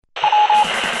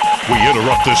We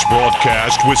interrupt this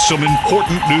broadcast with some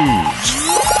important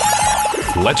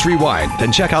news. Let's rewind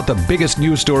and check out the biggest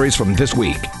news stories from this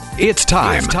week. It's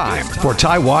time for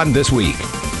Taiwan This Week.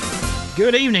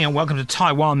 Good evening and welcome to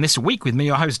Taiwan This Week with me,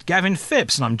 your host Gavin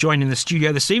Phipps, and I'm joined in the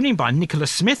studio this evening by Nicola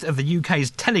Smith of the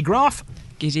UK's Telegraph.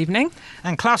 Good evening.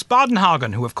 And Klaus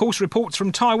Badenhagen, who of course reports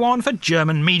from Taiwan for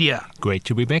German media. Great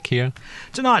to be back here.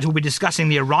 Tonight we'll be discussing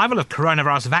the arrival of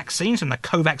coronavirus vaccines from the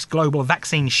COVAX Global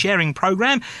Vaccine Sharing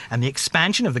Programme and the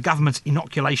expansion of the government's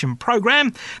inoculation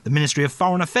programme, the Ministry of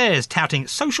Foreign Affairs touting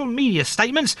social media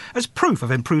statements as proof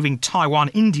of improving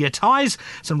Taiwan-India ties,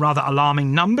 some rather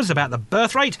alarming numbers about the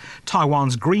birth rate,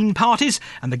 Taiwan's Green parties,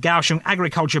 and the Kaohsiung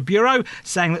Agriculture Bureau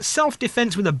saying that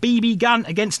self-defence with a BB gun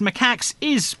against macaques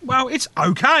is, well, it's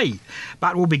okay.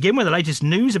 But we'll begin with the latest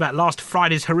news about last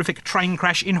Friday's horrific train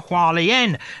crash in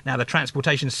Hualien. Now, the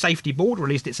Transportation Safety Board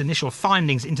released its initial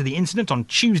findings into the incident on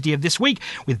Tuesday of this week,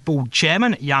 with board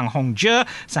chairman Yang Hongjie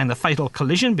saying the fatal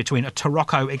collision between a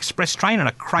Taroko express train and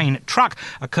a crane truck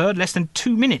occurred less than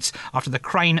 2 minutes after the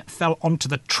crane fell onto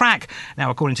the track. Now,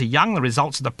 according to Yang, the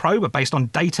results of the probe are based on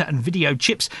data and video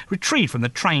chips retrieved from the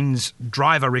train's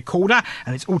driver recorder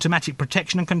and its automatic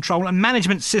protection and control and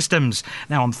management systems.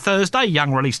 Now, on Thursday,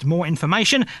 Yang released more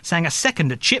information, saying a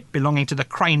second chip belonging to the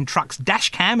crane truck's dash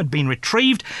cam had been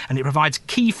retrieved, and it provides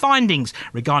key findings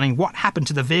regarding what happened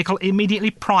to the vehicle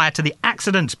immediately prior to the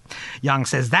accident. Yang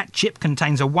says that chip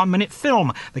contains a 1-minute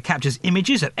film that captures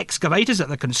images of excavators at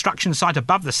the construction site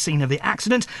above the scene of the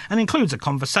accident and includes a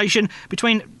conversation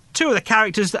between two of the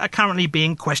characters that are currently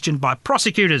being questioned by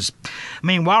prosecutors.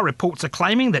 Meanwhile, reports are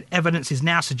claiming that evidence is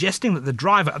now suggesting that the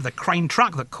driver of the crane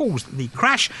truck that caused the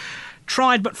crash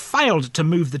tried but failed to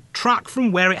move the truck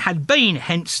from where it had been,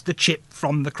 hence the chip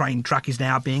from the crane truck is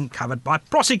now being covered by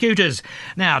prosecutors.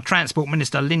 Now, Transport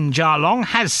Minister Lin Jialong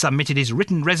has submitted his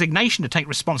written resignation to take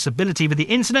responsibility for the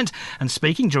incident, and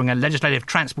speaking during a Legislative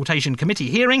Transportation Committee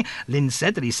hearing, Lin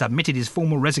said that he submitted his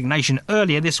formal resignation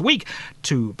earlier this week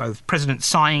to both President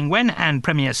Tsai Ing-wen and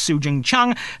Premier Su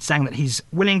Jing-chung, saying that he's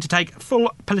willing to take full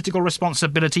political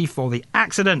responsibility for the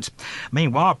accident.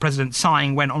 Meanwhile, President Tsai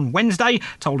Ing-wen on Wednesday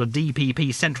told a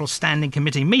DPP Central Standing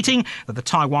Committee meeting that the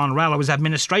Taiwan Railways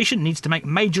Administration needs to make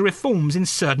major reforms in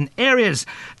certain areas.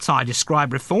 Tsai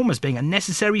described reform as being a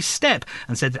necessary step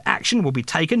and said that action will be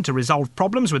taken to resolve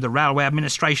problems with the Railway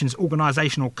Administration's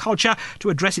organisational culture to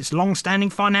address its long-standing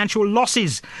financial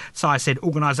losses. Tsai said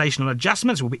organisational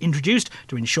adjustments will be introduced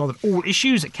to ensure that all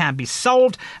issues can be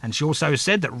solved, and she also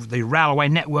said that the railway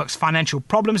network's financial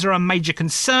problems are a major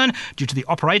concern due to the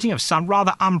operating of some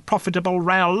rather unprofitable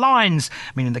rail lines,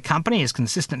 meaning the company is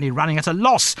consistently running at a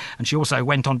loss. And she also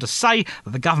went on to say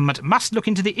that the government must look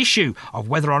into the issue of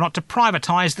whether or not to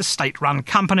privatise the state-run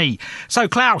company. So,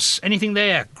 Klaus, anything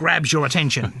there grabs your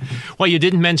attention? Well, you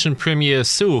didn't mention Premier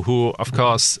Su, who, of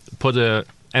course, put an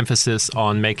emphasis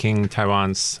on making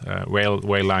Taiwan's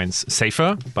railway lines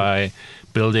safer by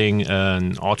building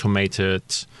an automated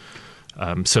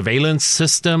surveillance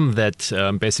system that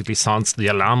basically sounds the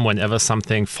alarm whenever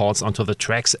something falls onto the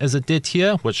tracks, as it did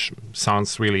here, which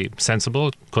sounds really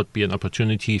sensible. Could be an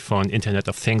opportunity for an Internet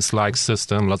of Things-like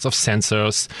system, lots of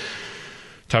sensors.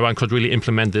 Taiwan could really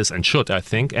implement this and should, I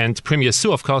think. And Premier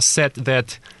Su, of course, said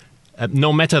that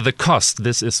no matter the cost,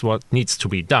 this is what needs to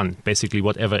be done, basically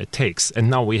whatever it takes. And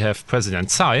now we have President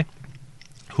Tsai,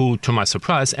 who, to my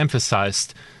surprise,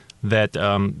 emphasized that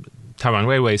Taiwan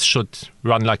Railways should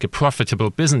run like a profitable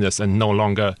business and no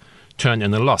longer turn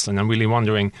in a loss. And I'm really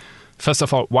wondering, first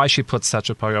of all, why she put such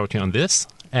a priority on this.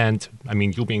 And, I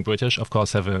mean, you being British, of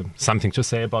course, have something to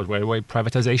say about railway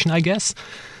privatization, I guess.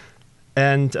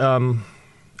 And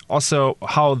also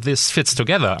how this fits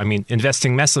together. I mean,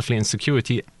 investing massively in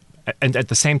security and at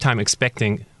the same time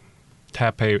expecting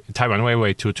Taiwan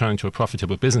Railway to turn into a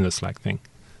profitable business-like thing.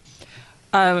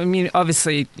 I mean,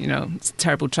 obviously, you know, it's a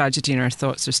terrible tragedy, and our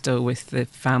thoughts are still with the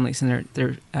families and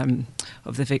their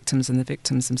of the victims and the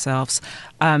victims themselves.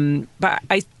 But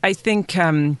I think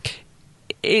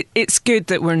it's good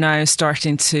that we're now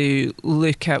starting to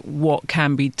look at what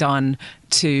can be done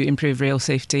to improve rail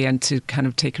safety and to kind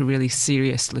of take a really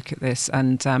serious look at this.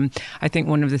 And I think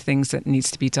one of the things that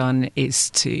needs to be done is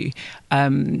to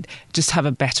just have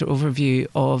a better overview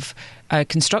of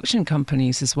construction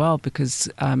companies as well, because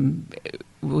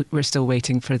we're still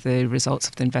waiting for the results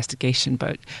of the investigation.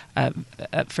 But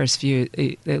at first view,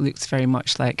 it looks very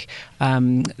much like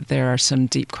there are some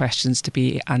deep questions to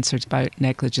be answered about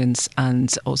negligence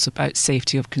and also about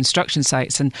safety of construction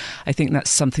sites. And I think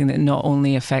that's something that not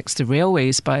only affects the railway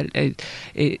railways, but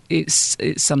it's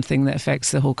something that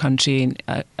affects the whole country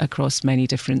across many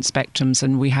different spectrums.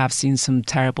 And we have seen some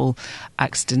terrible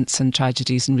accidents and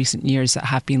tragedies in recent years that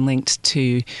have been linked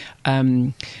to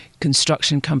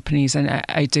construction companies, and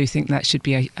I do think that should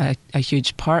be a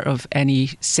huge part of any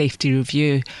safety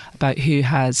review about who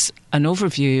has an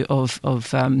overview of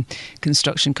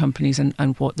construction companies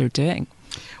and what they're doing.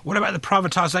 What about the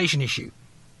privatisation issue?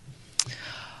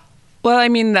 Well, I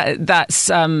mean, that's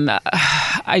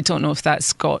I don't know if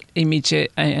that's got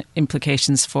immediate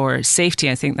implications for safety.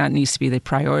 I think that needs to be the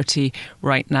priority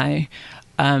right now.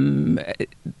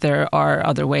 There are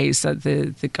other ways that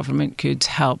the government could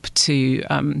help to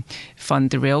fund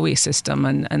the railway system,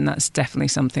 and that's definitely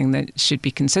something that should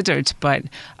be considered, but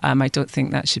I don't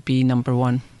think that should be number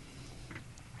one.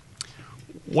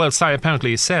 Well, Sai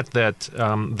apparently said that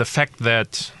the fact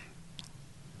that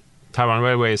Taiwan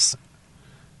Railways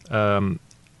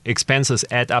expenses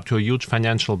add up to a huge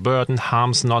financial burden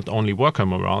harms not only worker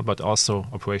morale, but also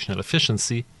operational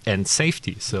efficiency and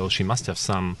safety. So she must have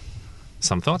some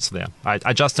thoughts there.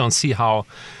 I just don't see how.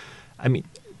 I mean,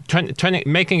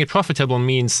 making it profitable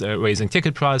means raising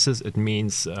ticket prices. It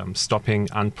means stopping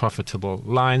unprofitable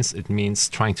lines. It means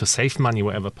trying to save money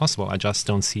wherever possible. I just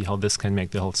don't see how this can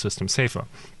make the whole system safer.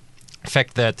 The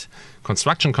fact that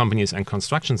construction companies and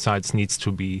construction sites needs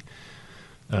to be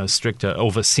stricter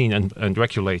overseen and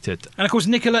regulated. And of course,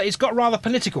 Nicola, it's got rather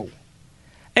political.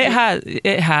 It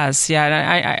has,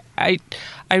 yeah. And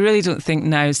I really don't think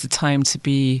now is the time to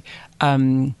be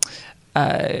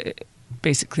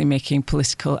basically making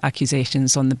political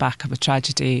accusations on the back of a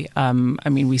tragedy. I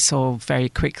mean, we saw very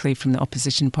quickly from the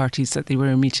opposition parties that they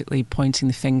were immediately pointing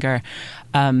the finger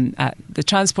at the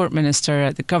transport minister,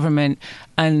 at the government,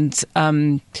 and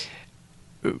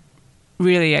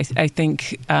really, I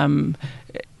think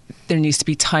there needs to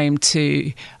be time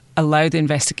to allow the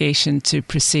investigation to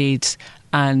proceed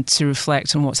and to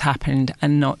reflect on what's happened,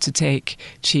 and not to take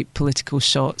cheap political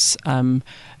shots on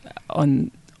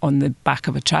the back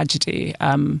of a tragedy.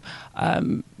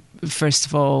 First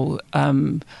of all,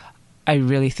 I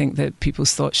really think that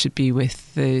people's thoughts should be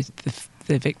with the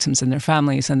victims and their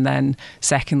families, and then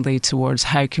secondly towards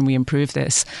how can we improve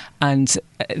this, and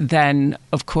then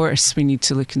of course we need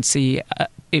to look and see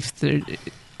if there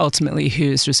ultimately who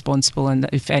is responsible, and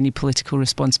if any political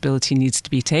responsibility needs to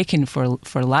be taken for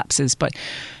lapses. But,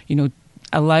 you know,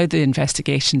 allow the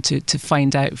investigation to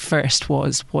find out first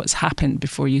what's happened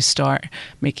before you start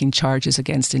making charges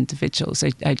against individuals.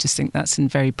 I just think that's in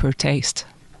very poor taste.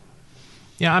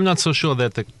 Yeah, I'm not so sure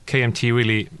that the KMT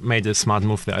really made a smart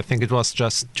move there. I think it was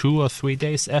just 2 or 3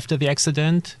 days after the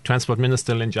accident. Transport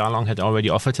Minister Lin Jialong had already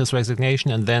offered his resignation,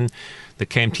 and then the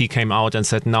KMT came out and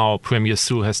said, now Premier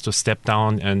Su has to step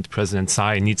down and President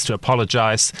Tsai needs to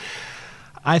apologize.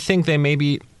 I think they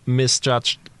maybe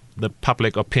misjudged the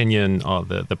public opinion or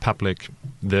the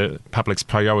public's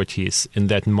priorities in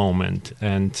that moment.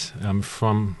 And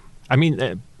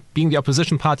being the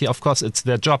opposition party, of course, it's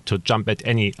their job to jump at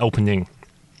any opening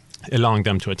allowing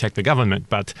them to attack the government.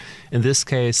 But in this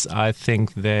case, I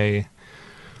think they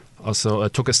also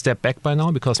took a step back by now,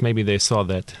 because maybe they saw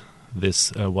that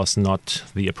this was not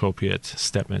the appropriate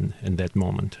step in that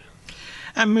moment.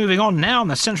 And moving on now,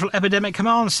 the Central Epidemic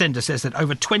Command Centre says that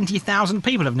over 20,000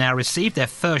 people have now received their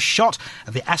first shot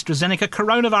of the AstraZeneca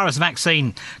coronavirus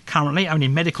vaccine. Currently, only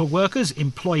medical workers,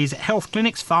 employees at health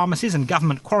clinics, pharmacies and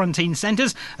government quarantine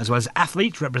centres, as well as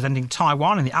athletes representing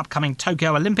Taiwan in the upcoming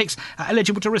Tokyo Olympics, are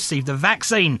eligible to receive the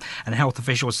vaccine. And health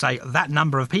officials say that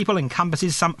number of people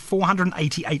encompasses some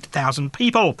 488,000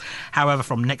 people. However,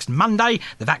 from next Monday,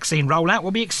 the vaccine rollout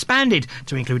will be expanded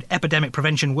to include epidemic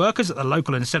prevention workers at the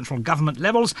local and central government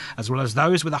levels, as well as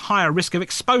those with a higher risk of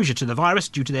exposure to the virus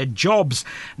due to their jobs.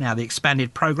 Now, the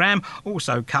expanded programme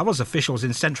also covers officials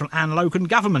in central and local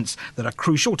governments that are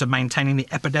crucial to maintaining the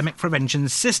epidemic prevention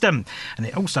system. And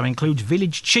it also includes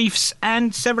village chiefs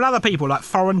and several other people like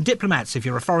foreign diplomats. If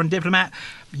you're a foreign diplomat,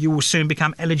 you will soon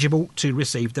become eligible to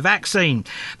receive the vaccine.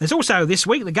 There's also, this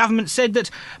week, the government said that,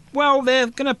 well, they're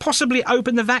going to possibly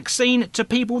open the vaccine to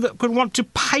people that could want to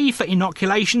pay for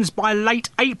inoculations by late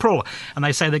April. And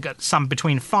they say they've got some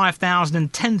between 5,000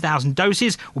 and 10,000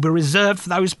 doses will be reserved for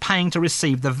those paying to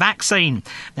receive the vaccine.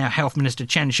 Now, Health Minister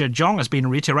Chen Shih-chung has been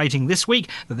reiterating this week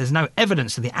that there's no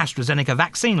evidence that the AstraZeneca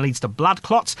vaccine leads to blood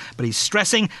clots, but he's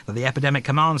stressing that the Epidemic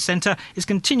Command Centre is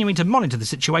continuing to monitor the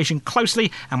situation closely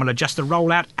and will adjust the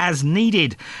rollout as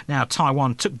needed. Now,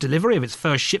 Taiwan took delivery of its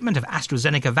first shipment of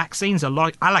AstraZeneca vaccines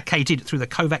allocated through the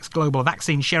COVAX Global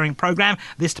Vaccine Sharing Programme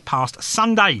this past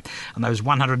Sunday. And those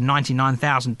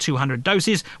 199,200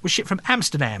 doses were shipped from from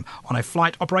Amsterdam on a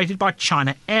flight operated by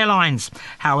China Airlines.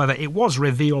 However, it was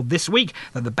revealed this week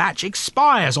that the batch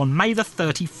expires on May the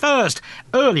 31st,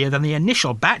 earlier than the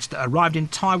initial batch that arrived in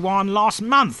Taiwan last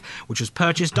month, which was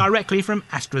purchased directly from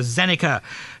AstraZeneca.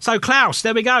 So, Klaus,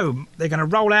 there we go. They're going to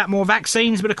roll out more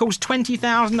vaccines, but of course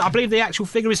 20,000, I believe the actual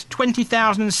figure is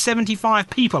 20,075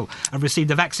 people have received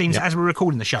the vaccines as we're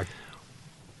recording the show.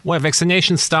 Well,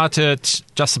 vaccination started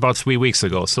just about 3 weeks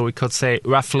ago, so we could say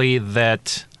roughly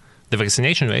that the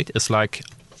vaccination rate is like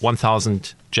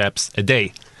 1,000 jabs a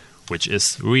day, which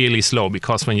is really slow,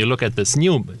 because when you look at this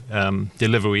new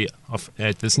delivery of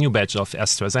this new batch of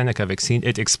AstraZeneca vaccine,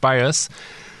 it expires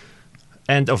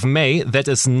end of May. That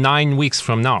is 9 weeks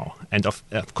from now. And of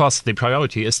course, the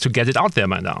priority is to get it out there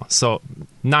by now. So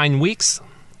 9 weeks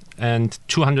and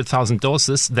 200,000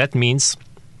 doses, that means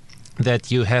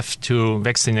that you have to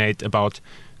vaccinate about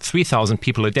 3,000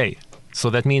 people a day. So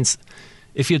that means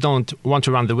if you don't want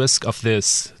to run the risk of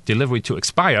this delivery to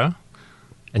expire,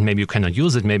 and maybe you cannot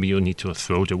use it, maybe you need to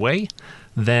throw it away,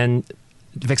 then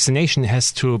vaccination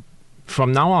has to,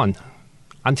 from now on,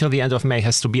 until the end of May,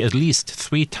 has to be at least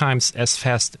 3 times as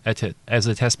fast as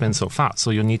it has been so far. So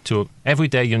you need to, every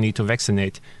day you need to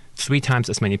vaccinate 3 times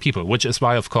as many people, which is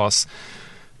why, of course,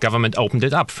 government opened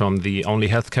it up from the only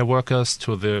healthcare workers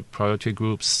to the priority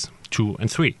groups 2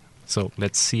 and 3. So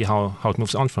let's see how it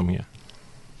moves on from here.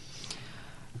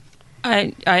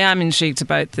 I am intrigued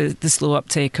about the slow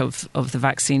uptake of the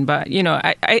vaccine, but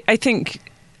I think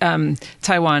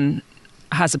Taiwan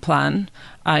has a plan.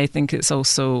 I think it's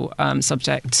also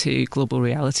subject to global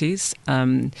realities.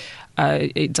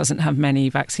 It doesn't have many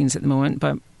vaccines at the moment,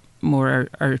 but more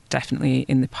are definitely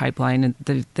in the pipeline.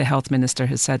 And the health minister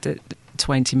has said that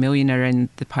 20 million are in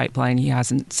the pipeline. He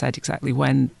hasn't said exactly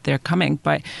when they're coming.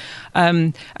 But,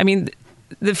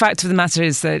 the fact of the matter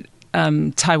is that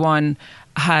Taiwan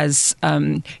has...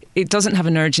 it doesn't have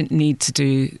an urgent need to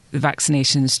do the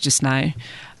vaccinations just now.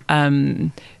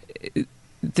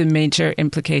 The major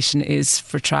implication is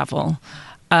for travel.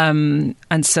 And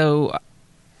so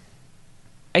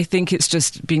I think it's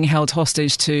just being held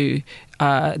hostage to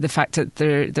the fact that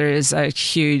there is a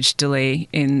huge delay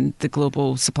in the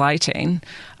global supply chain.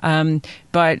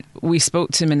 But we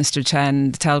spoke to Minister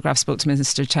Chen, the Telegraph spoke to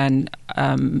Minister Chen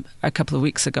a couple of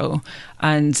weeks ago,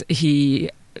 and he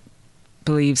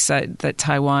believes that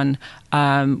Taiwan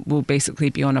will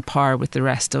basically be on a par with the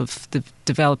rest of the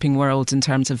developing world in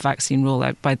terms of vaccine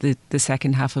rollout by the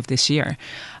second half of this year.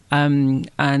 And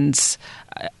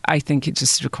I think it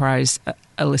just requires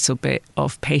a little bit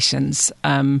of patience.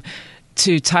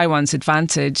 To Taiwan's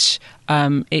advantage,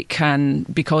 it can,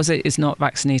 because it is not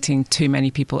vaccinating too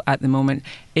many people at the moment,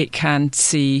 it can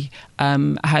see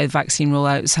how vaccine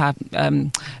rollouts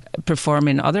perform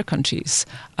in other countries.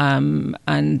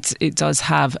 And it does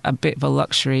have a bit of a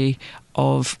luxury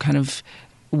of kind of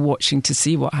watching to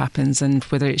see what happens and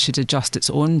whether it should adjust its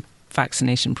own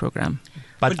vaccination program.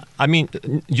 But, I mean,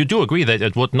 you do agree that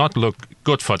it would not look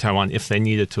good for Taiwan if they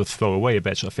needed to throw away a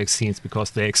batch of vaccines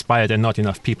because they expired and not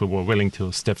enough people were willing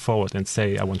to step forward and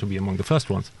say, I want to be among the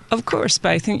first ones. Of course, but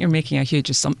I think you're making a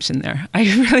huge assumption there. I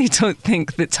really don't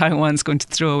think that Taiwan's going to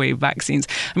throw away vaccines.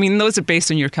 I mean, those are based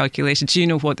on your calculations. You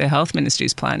know what the health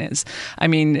ministry's plan is. I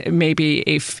mean, maybe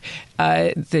if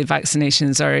the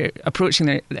vaccinations are approaching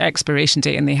their expiration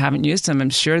date and they haven't used them,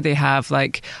 I'm sure they have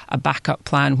like a backup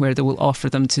plan where they will offer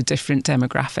them to different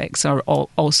demographics or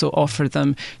also offer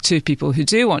them to people who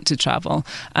do want to travel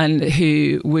and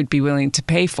who would be willing to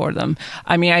pay for them.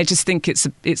 I mean, I just think it's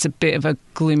a bit of a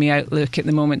gloomy outlook at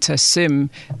the moment to assume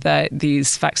that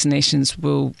these vaccinations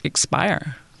will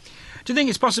expire. Do you think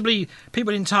it's possibly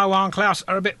people in Taiwan, Klaus,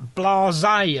 are a bit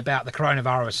blasé about the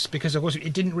coronavirus because, of course,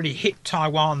 it didn't really hit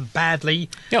Taiwan badly?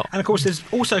 Yeah. And, of course, there's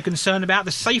also concern about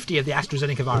the safety of the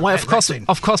AstraZeneca virus. Well,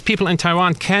 of course, people in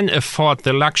Taiwan can afford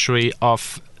the luxury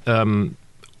of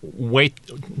wait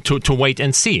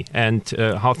and see and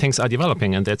how things are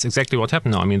developing, and that's exactly what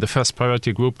happened now. I mean, the first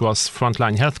priority group was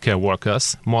frontline healthcare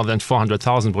workers. More than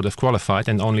 400,000 would have qualified,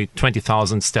 and only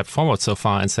 20,000 stepped forward so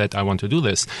far and said, I want to do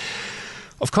this.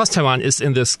 Of course, Taiwan is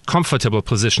in this comfortable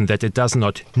position that it does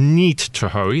not need to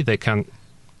hurry. They can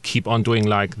keep on doing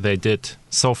like they did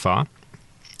so far.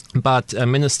 But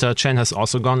Minister Chen has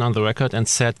also gone on the record and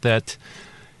said that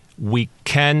we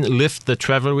can lift the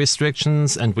travel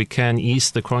restrictions and we can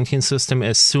ease the quarantine system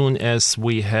as soon as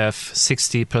we have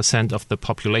 60% of the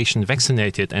population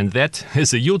vaccinated. And that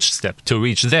is a huge step. To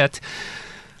reach that,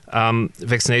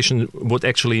 vaccination would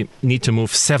actually need to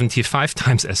move 75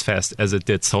 times as fast as it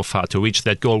did so far to reach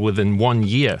that goal within 1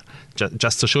 year,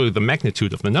 just to show you the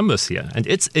magnitude of the numbers here. And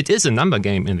it is a number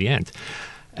game in the end.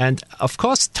 And of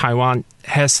course, Taiwan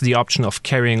has the option of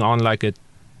carrying on like it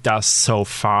does so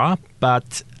far.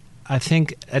 But I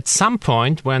think at some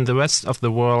point when the rest of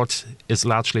the world is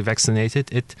largely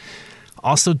vaccinated, it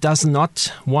also does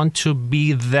not want to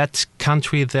be that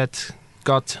country that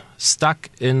got stuck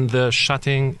in the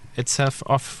shutting itself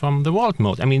off from the world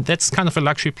mode. I mean, that's kind of a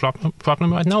luxury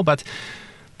problem right now, but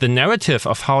the narrative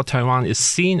of how Taiwan is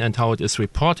seen and how it is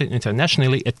reported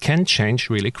internationally, it can change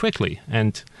really quickly.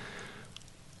 And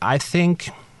I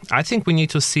think we need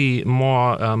to see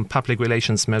more public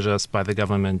relations measures by the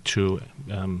government to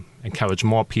encourage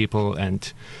more people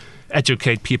and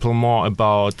educate people more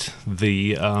about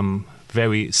the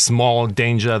very small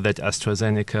danger that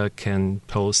AstraZeneca can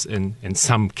pose in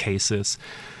some cases.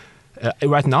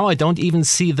 Right now, I don't even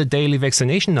see the daily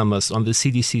vaccination numbers on the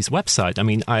CDC's website. I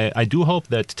mean, I do hope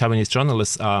that Taiwanese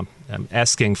journalists are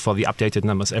asking for the updated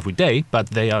numbers every day, but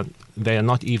they are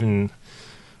not even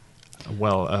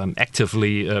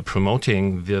actively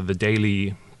promoting the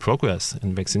daily progress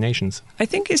in vaccinations. I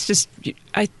think it's just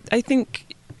I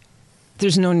think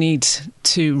there's no need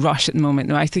to rush at the moment.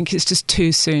 No, I think it's just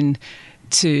too soon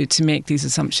to make these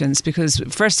assumptions because,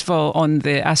 first of all, on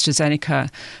the AstraZeneca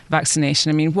vaccination,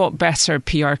 I mean, what better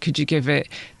PR could you give it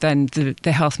than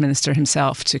the health minister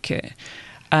himself took it?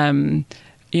 And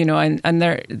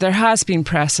there has been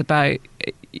press about,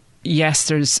 yes,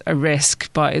 there's a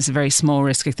risk, but it's a very small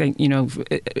risk. I think,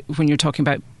 when you're talking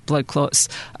about blood clots,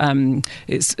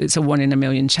 it's a 1 in a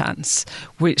million chance,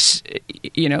 which,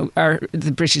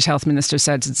 the British health minister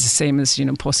said it's the same as,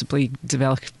 possibly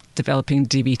developing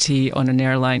DVT on an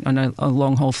airline, on a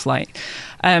long haul flight.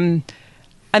 And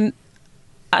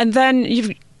then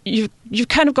you've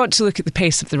kind of got to look at the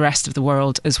pace of the rest of the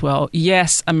world as well.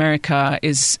 Yes, America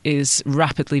is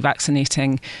rapidly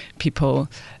vaccinating people,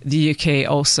 the UK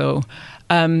also.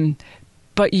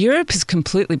 But Europe is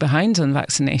completely behind on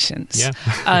vaccinations. Yeah,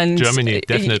 and Germany,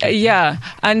 definitely. Yeah,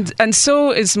 and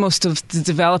so is most of the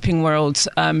developing world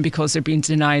because they're being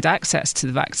denied access to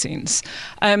the vaccines.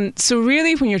 So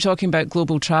really, when you're talking about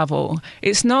global travel,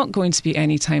 it's not going to be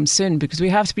anytime soon because we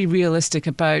have to be realistic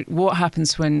about what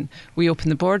happens when we open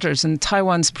the borders. And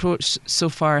Taiwan's approach so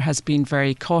far has been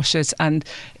very cautious, and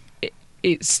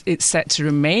it's set to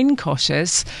remain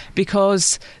cautious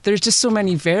because there's just so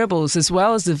many variables, as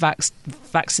well as the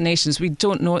vaccinations. We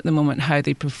don't know at the moment how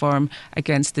they perform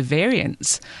against the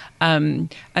variants.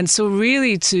 And so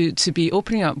really to be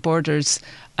opening up borders,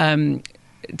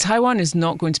 Taiwan is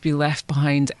not going to be left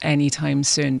behind anytime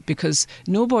soon because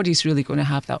nobody's really going to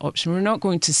have that option. We're not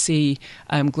going to see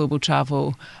global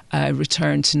travel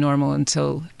return to normal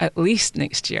until at least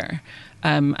next year.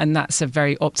 And that's a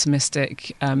very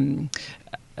optimistic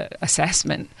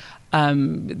assessment.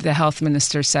 The health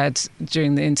minister said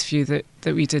during the interview that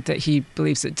we did that he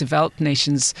believes that developed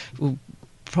nations will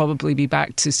probably be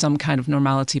back to some kind of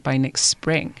normality by next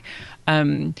spring.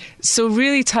 So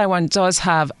really Taiwan does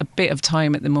have a bit of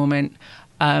time at the moment,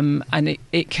 and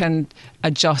it can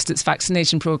adjust its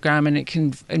vaccination program and it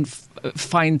can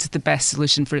find the best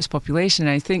solution for its population.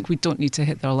 And I think we don't need to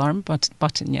hit the alarm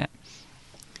button yet.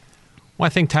 Well, I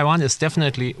think Taiwan is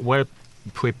definitely well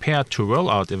prepared to roll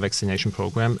out a vaccination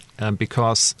program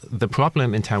because the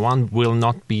problem in Taiwan will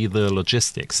not be the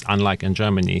logistics, unlike in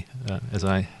Germany, as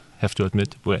I have to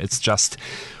admit, where it's just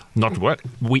not work.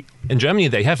 In Germany,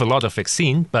 they have a lot of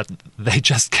vaccine, but they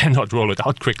just cannot roll it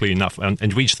out quickly enough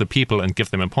and reach the people and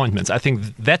give them appointments. I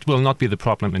think that will not be the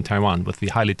problem in Taiwan with the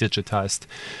highly digitized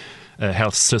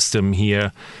health system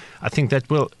here. I think that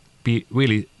will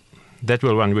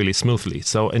run really smoothly.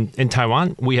 So in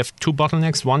Taiwan, we have two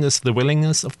bottlenecks. One is the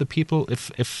willingness of the people,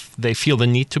 if they feel the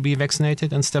need to be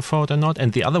vaccinated and step forward or not.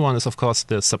 And the other one is, of course,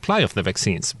 the supply of the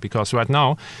vaccines. Because right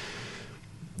now,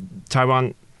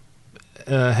 Taiwan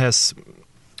has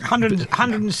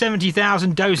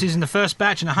 170,000 doses in the first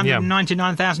batch and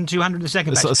 199,200 in the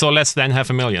second batch. So less than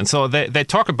 500,000. So they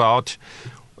talk about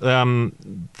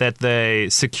that they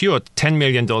secured 10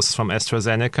 million doses from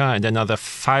AstraZeneca and another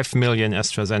 5 million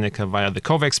AstraZeneca via the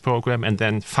COVAX program and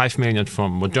then 5 million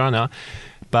from Moderna.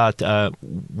 But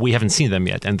we haven't seen them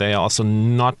yet. And they are also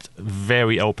not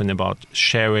very open about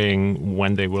sharing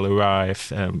when they will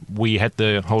arrive. We had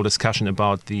the whole discussion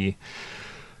about the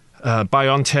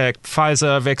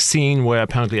BioNTech-Pfizer vaccine, where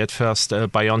apparently at first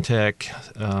BioNTech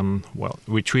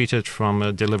retreated from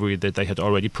a delivery that they had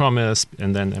already promised,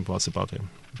 and then it was about a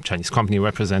Chinese company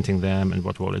representing them and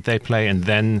what role did they play, and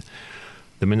then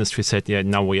the ministry said,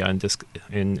 now we are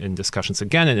in discussions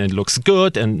again, and it looks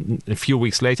good, and a few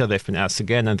weeks later they've been asked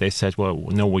again, and they said, well,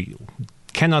 no, we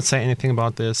cannot say anything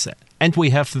about this. And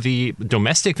we have the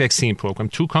domestic vaccine program.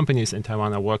 2 companies in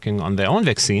Taiwan are working on their own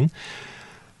vaccine.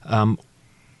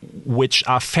 which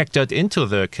are factored into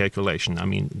the calculation. I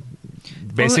mean,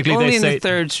 basically only they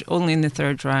say only in the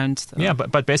third round. Though. Yeah,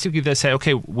 but basically they say,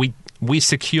 okay, we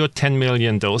secured 10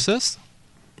 million doses.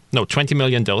 No, 20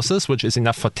 million doses, which is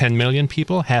enough for 10 million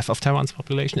people, half of Taiwan's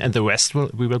population, and the rest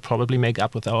we will probably make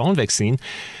up with our own vaccine.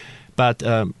 But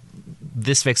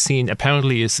this vaccine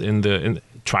apparently is in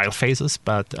trial phases,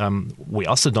 but we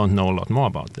also don't know a lot more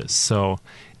about this. So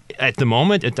at the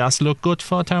moment, it does look good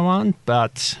for Taiwan,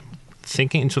 but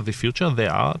thinking into the future,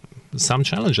 there are some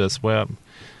challenges where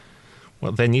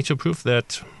they need to prove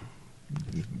that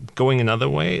going another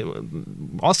way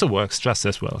also works just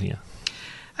as well here.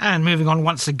 And moving on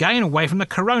once again away from the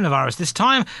coronavirus this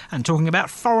time and talking about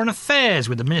foreign affairs,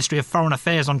 with the Ministry of Foreign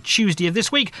Affairs on Tuesday of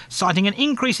this week citing an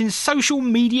increase in social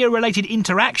media-related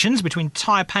interactions between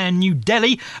Taipei and New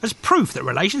Delhi as proof that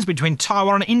relations between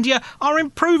Taiwan and India are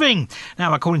improving.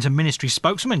 Now, according to Ministry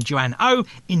spokeswoman Joanne Oh,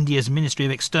 India's Ministry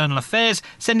of External Affairs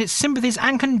sent its sympathies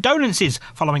and condolences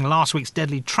following last week's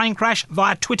deadly train crash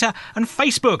via Twitter and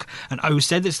Facebook. And Oh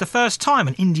said it's the first time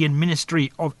an Indian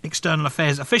Ministry of External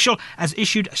Affairs official has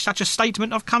issued such a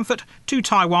statement of comfort to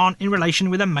Taiwan in relation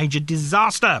with a major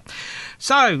disaster.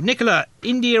 So, Nicola,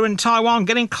 India and Taiwan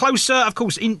getting closer. Of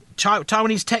course,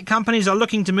 Taiwanese tech companies are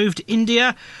looking to move to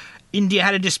India. India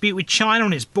had a dispute with China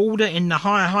on its border in the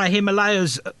high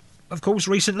Himalayas, of course,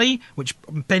 recently, which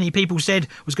many people said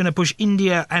was going to push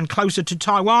India and closer to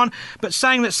Taiwan, but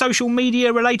saying that social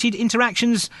media-related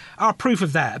interactions are proof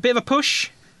of that. A bit of a push?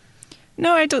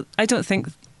 No, I don't think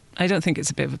it's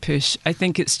a bit of a push. I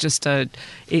think it's just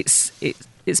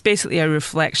it's basically a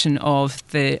reflection of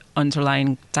the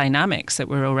underlying dynamics that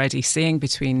we're already seeing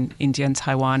between India and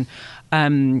Taiwan.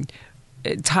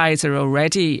 Ties are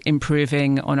already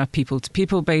improving on a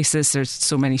people-to-people basis. There's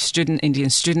so many Indian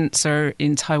students are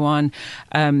in Taiwan.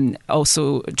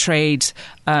 Also trade.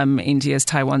 India is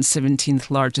Taiwan's 17th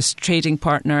largest trading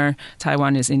partner.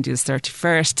 Taiwan is India's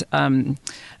 31st.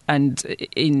 And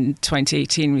in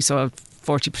 2018, we saw a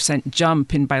 40%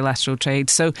 jump in bilateral trade.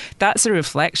 So that's a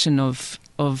reflection of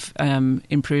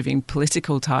improving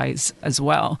political ties as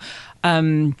well.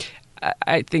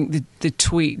 I think the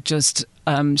tweet just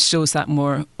shows that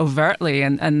more overtly,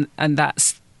 and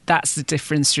that's the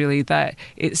difference, really, that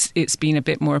it's been a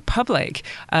bit more public.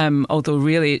 Although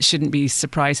really it shouldn't be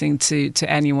surprising to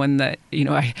anyone that, you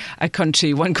know,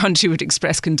 one country would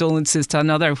express condolences to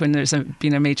another when there's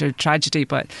been a major tragedy,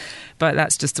 but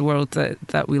that's just the world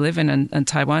that we live in, and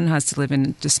Taiwan has to live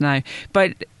in just now.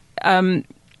 But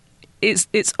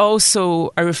it's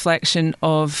also a reflection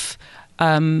of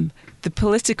the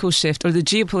political shift, or the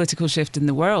geopolitical shift in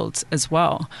the world as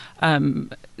well.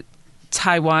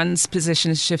 Taiwan's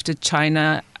position has shifted.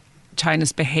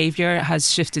 China's behaviour has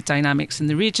shifted dynamics in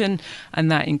the region, and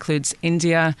that includes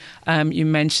India. You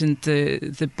mentioned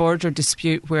the border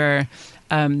dispute where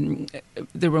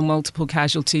there were multiple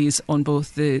casualties on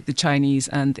both the Chinese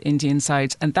and the Indian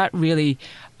sides, and that really,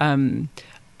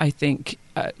 I think,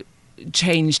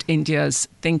 changed India's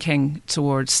thinking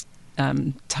towards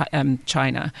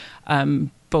China,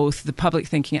 both the public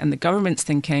thinking and the government's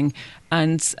thinking.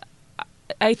 And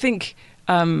I think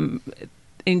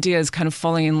India is kind of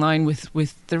falling in line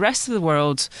with the rest of the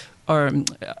world, or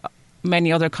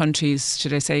many other countries,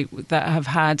 should I say, that have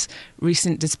had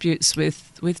recent disputes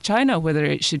with China, whether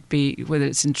it's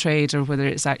in trade or whether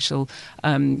it's actual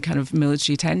kind of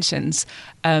military tensions,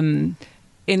 in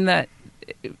that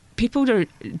people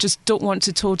just don't want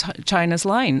to toe China's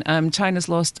line. China's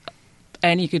lost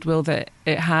any goodwill that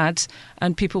it had,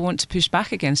 and people want to push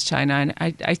back against China. And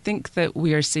I think that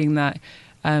we are seeing that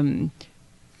in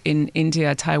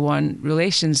India-Taiwan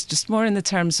relations, just more in the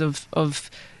terms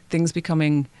of things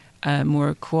becoming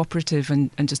more cooperative and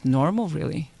just normal,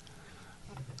 really.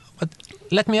 But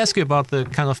let me ask you about the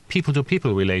kind of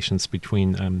people-to-people relations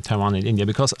between Taiwan and India,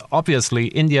 because obviously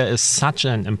India is such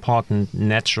an important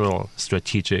natural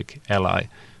strategic ally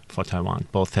for Taiwan,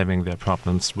 both having their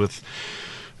problems with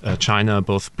China,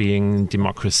 both being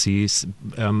democracies.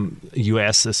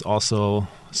 US is also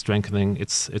strengthening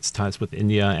its ties with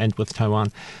India and with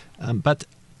Taiwan. But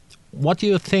what do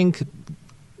you think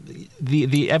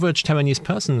the average Taiwanese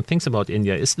person thinks about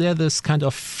India? Is there this kind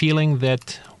of feeling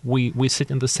that we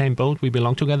sit in the same boat, we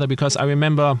belong together? Because I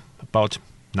remember about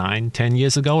 9-10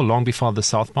 years ago, long before the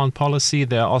southbound policy,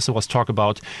 there also was talk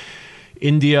about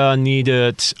India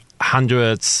needed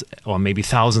hundreds or maybe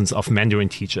thousands of Mandarin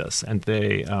teachers, and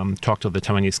they talked to the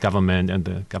Taiwanese government, and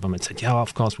the government said, yeah,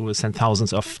 of course we will send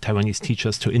thousands of Taiwanese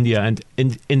teachers to India, and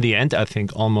in the end I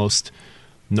think almost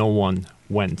no one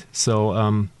went.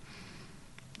 So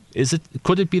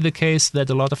could it be the case that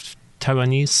a lot of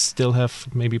Taiwanese still have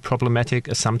maybe problematic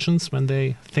assumptions when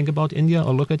they think about India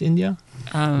or look at India?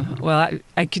 Well,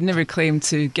 I could never claim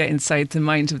to get inside the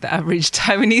mind of the average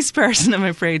Taiwanese person, I'm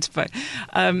afraid. But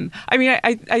I mean,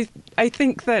 I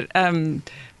think that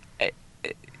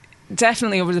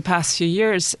definitely over the past few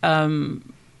years,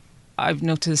 I've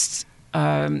noticed,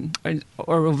 or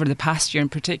over the past year in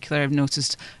particular, I've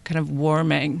noticed kind of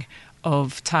warming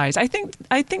of ties. I think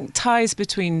ties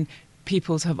between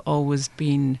peoples have always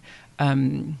been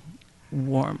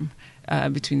warm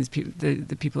between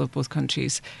the people of both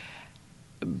countries.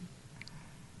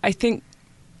 I think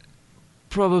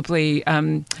probably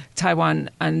Taiwan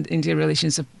and India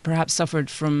relations have perhaps suffered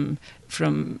from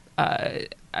a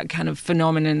kind of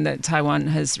phenomenon that Taiwan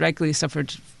has regularly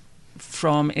suffered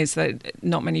from, is that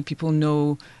not many people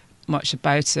know much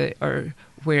about it or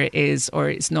where it is, or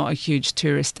it's not a huge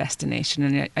tourist destination.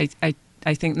 And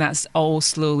I think that's all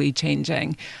slowly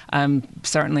changing.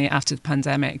 Certainly after the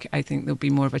pandemic, I think there'll be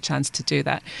more of a chance to do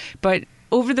that. But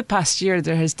over the past year,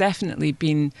 there has definitely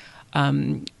been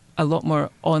a lot more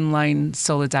online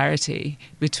solidarity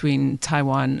between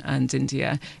Taiwan and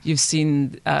India. You've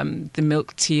seen the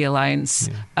Milk Tea Alliance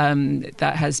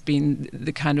that has been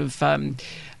the kind of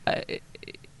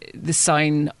the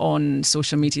sign on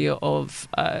social media of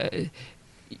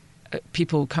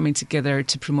people coming together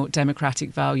to promote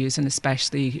democratic values and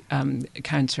especially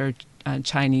counter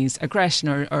Chinese aggression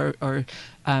or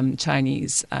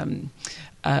Chinese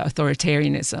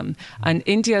authoritarianism. And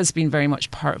India has been very much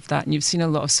part of that. And you've seen a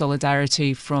lot of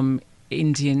solidarity from the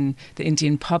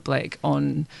Indian public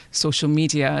on social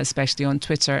media, especially on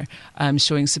Twitter,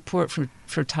 showing support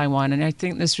for Taiwan. And I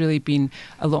think there's really been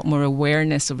a lot more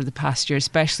awareness over the past year,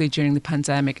 especially during the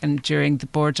pandemic and during the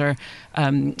border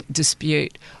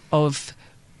dispute of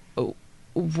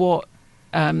what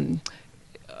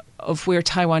of where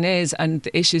Taiwan is and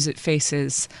the issues it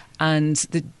faces and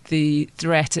the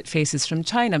threat it faces from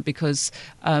China, because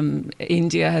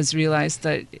India has realised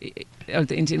that, or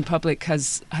the Indian public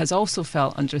has also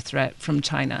felt under threat from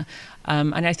China.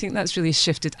 And I think that's really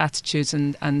shifted attitudes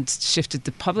and shifted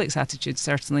the public's attitude,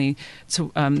 certainly,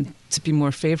 to be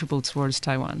more favourable towards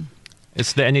Taiwan.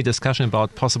 Is there any discussion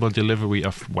about possible delivery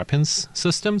of weapons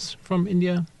systems from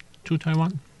India to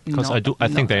Taiwan? Because I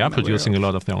think they are producing a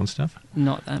lot of their own stuff.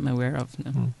 Not that I'm aware of,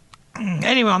 no.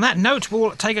 Anyway, on that note,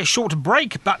 we'll take a short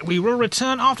break, but we will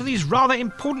return after these rather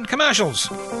important commercials.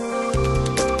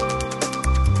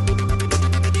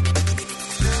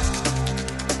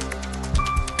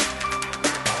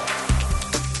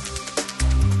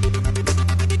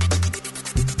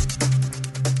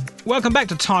 Welcome back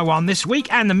to Taiwan This Week,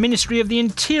 and the Ministry of the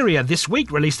Interior this week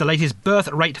released the latest birth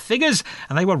rate figures,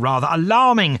 and they were rather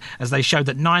alarming, as they showed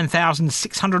that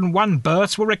 9,601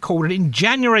 births were recorded in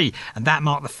January, and that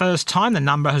marked the first time the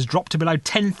number has dropped to below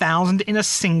 10,000 in a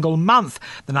single month.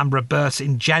 The number of births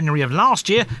in January of last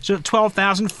year stood at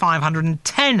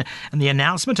 12,510, and the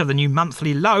announcement of the new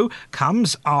monthly low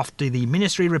comes after the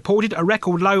Ministry reported a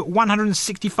record low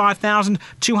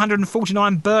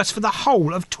 165,249 births for the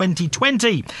whole of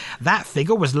 2020. That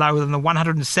figure was lower than the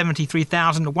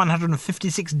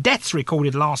 173,156 deaths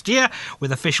recorded last year,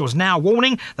 with officials now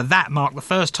warning that marked the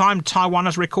first time Taiwan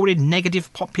has recorded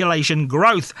negative population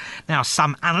growth. Now,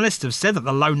 some analysts have said that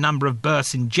the low number of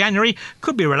births in January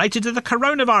could be related to the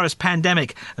coronavirus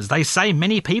pandemic, as they say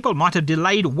many people might have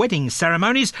delayed wedding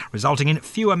ceremonies, resulting in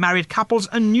fewer married couples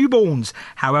and newborns.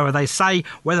 However, they say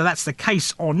whether that's the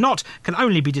case or not can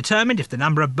only be determined if the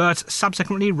number of births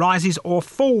subsequently rises or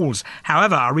falls.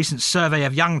 However, a recent survey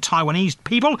of young Taiwanese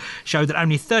people showed that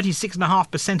only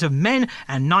 36.5% of men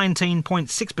and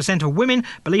 19.6% of women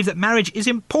believe that marriage is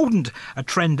important, a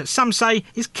trend that some say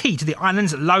is key to the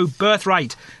island's low birth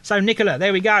rate. So, Nicola,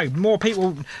 there we go. More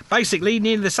people, basically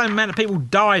nearly the same amount of people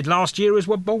died last year as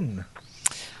were born.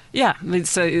 Yeah,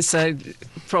 it's a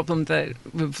problem that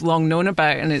we've long known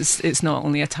about, and it's not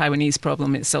only a Taiwanese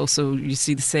problem. It's also, you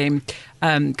see the same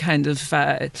kind of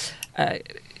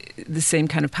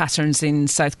patterns in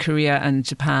South Korea and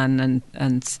Japan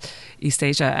and East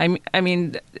Asia. I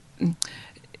mean,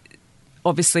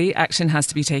 obviously, action has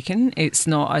to be taken. It's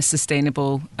not a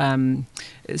sustainable.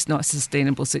 It's not a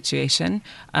sustainable situation.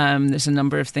 There's a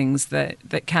number of things that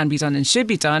can be done and should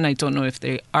be done. I don't know if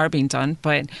they are being done,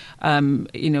 but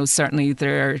certainly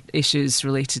there are issues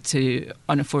related to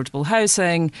unaffordable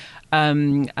housing,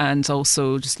 and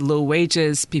also just low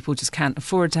wages. People just can't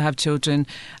afford to have children,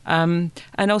 and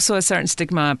also a certain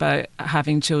stigma about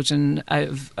having children out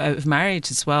of marriage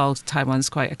as well. Taiwan's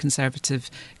quite a conservative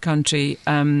country,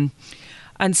 and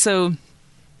so.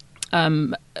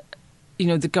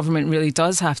 the government really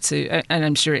does have to, and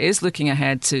I'm sure it is looking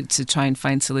ahead to try and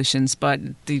find solutions, but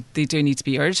they do need to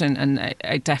be urgent. And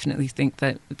I definitely think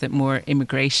that more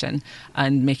immigration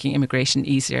and making immigration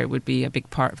easier would be a big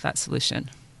part of that solution.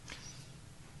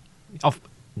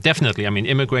 Definitely. I mean,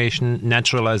 immigration,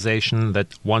 naturalization, that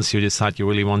once you decide you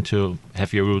really want to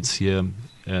have your roots here,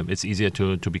 it's easier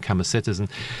to become a citizen.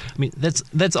 I mean,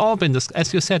 that's all been,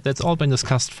 as you said, that's all been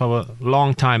discussed for a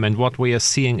long time. And what we are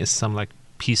seeing is some like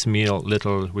piecemeal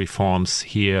little reforms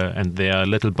here and there, a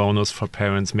little bonus for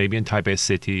parents, maybe in Taipei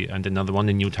City and another one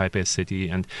in New Taipei City.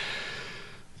 And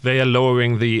they are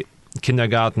lowering the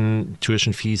kindergarten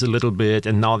tuition fees a little bit,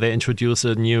 and now they introduce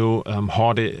a new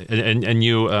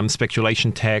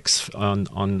speculation tax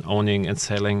on owning and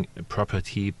selling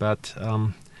property. But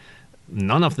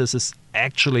none of this is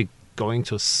actually going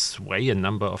to sway a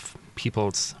number of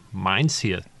people's minds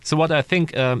here. So what I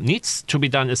think needs to be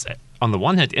done is, on the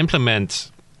one hand,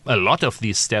 implement a lot of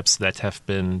these steps that have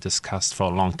been discussed for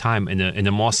a long time in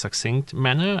a more succinct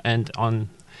manner, and on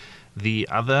the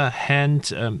other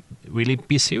hand, really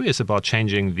be serious about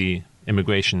changing the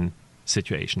immigration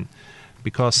situation,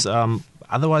 because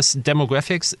otherwise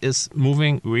demographics is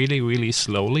moving really, really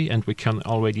slowly, and we can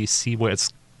already see where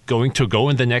it's going to go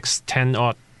in the next 10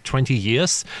 or 20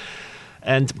 years.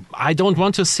 And I don't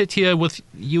want to sit here with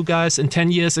you guys in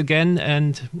 10 years again,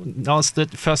 and now it's the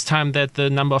first time that the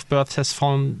number of births has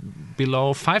fallen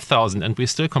below 5,000, and we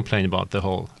still complain about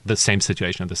the same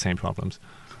situation and the same problems.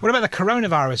 What about the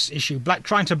coronavirus issue?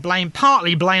 Trying to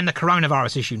partly blame the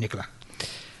coronavirus issue, Nicola?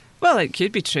 Well, it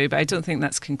could be true, but I don't think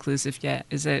that's conclusive yet,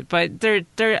 is it? But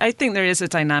I think there is a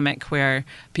dynamic where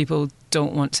people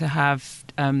don't want to have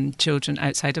children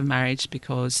outside of marriage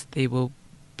because they will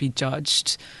be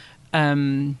judged.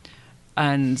 And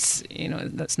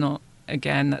that's not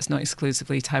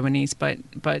exclusively Taiwanese,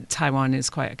 but Taiwan is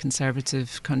quite a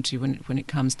conservative country when it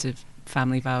comes to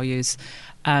family values.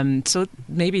 So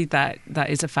maybe that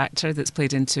is a factor that's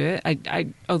played into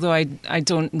it. Although I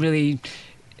don't really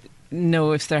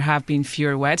know if there have been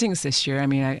fewer weddings this year. I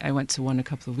mean, I went to one a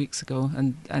couple of weeks ago,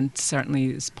 and certainly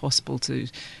it's possible to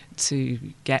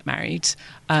get married.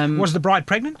 Was the bride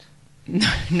pregnant?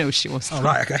 No, she wasn't. Oh,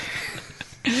 right, okay.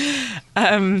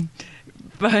 And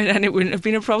it wouldn't have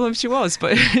been a problem if she was,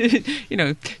 but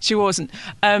she wasn't.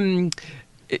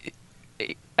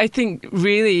 I think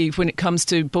really when it comes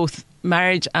to both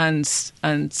marriage and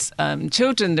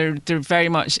children, they're very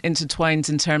much intertwined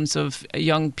in terms of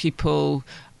young people,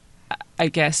 I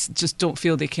guess, just don't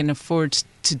feel they can afford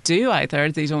to do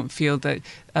either. They don't feel that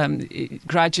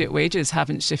graduate wages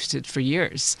haven't shifted for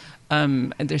years,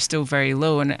 and they're still very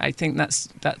low. And I think that's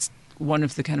one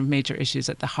of the kind of major issues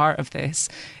at the heart of this,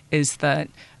 is that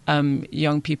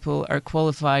young people are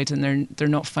qualified and they're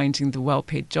not finding the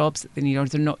well-paid jobs that they need, or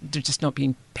they're just not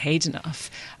being paid enough.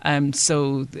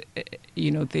 So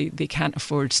they can't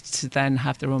afford to then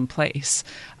have their own place.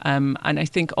 And I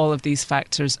think all of these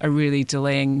factors are really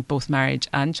delaying both marriage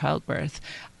and childbirth,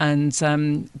 and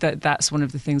that's one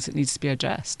of the things that needs to be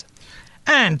addressed.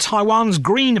 And Taiwan's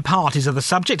Green Parties are the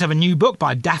subject of a new book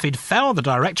by David Fell, the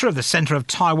director of the Centre of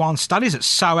Taiwan Studies at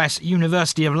SOAS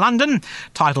University of London.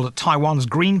 Titled Taiwan's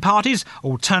Green Parties,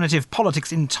 Alternative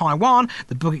Politics in Taiwan,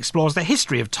 the book explores the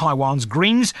history of Taiwan's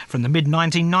Greens from the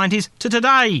mid-1990s to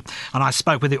today. And I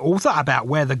spoke with the author about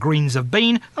where the Greens have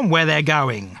been and where they're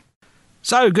going.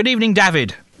 So, good evening,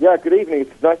 David. Yeah, good evening.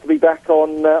 It's nice to be back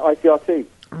on ICRT.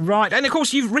 Right, and of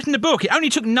course you've written a book. It only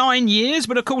took 9 years,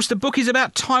 but of course the book is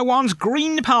about Taiwan's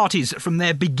Green Parties from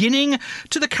their beginning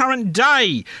to the current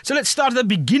day. So let's start at the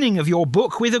beginning of your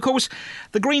book with, of course,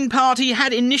 the Green Party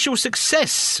had initial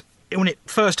success when it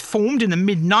first formed in the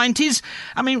mid-90s.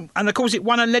 I mean, and of course it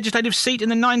won a legislative seat in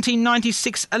the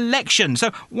 1996 election.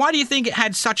 So why do you think it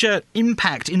had such an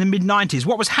impact in the mid-90s?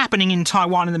 What was happening in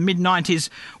Taiwan in the mid-90s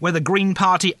where the Green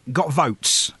Party got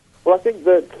votes? Well, I think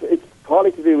that it's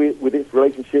partly to do with its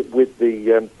relationship with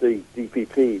the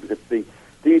DPP, because the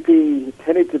DPP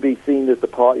tended to be seen as the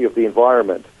party of the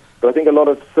environment. But I think a lot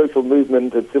of social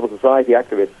movement and civil society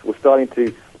activists were starting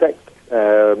to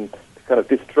kind of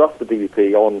distrust the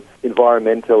DPP on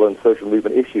environmental and social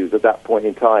movement issues at that point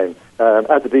in time,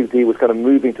 as the DPP was kind of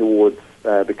moving towards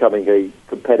becoming a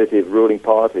competitive ruling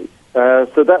party.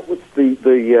 So that was the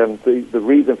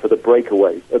reason for the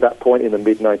breakaway at that point in the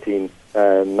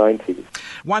mid-1990s.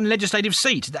 One legislative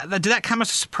seat. Did that come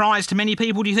as a surprise to many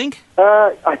people, do you think?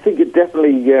 I think it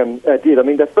definitely did. I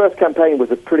mean, their first campaign was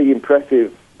a pretty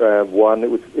impressive one. It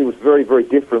was very, very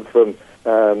different from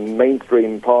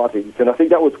mainstream parties, and I think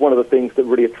that was one of the things that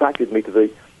really attracted me to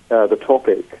the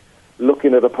topic,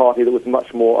 looking at a party that was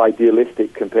much more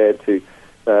idealistic compared to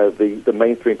the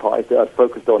mainstream parties that I'd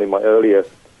focused on in my earlier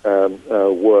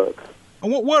works.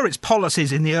 And what were its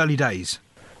policies in the early days?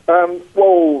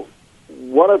 Well,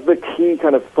 one of the key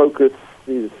kind of focus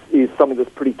is something that's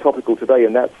pretty topical today,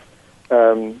 and that's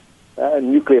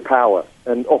nuclear power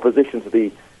and opposition to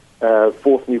the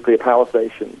fourth nuclear power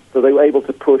station. So they were able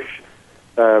to push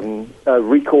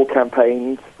recall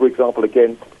campaigns, for example,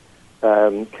 against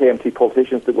KMT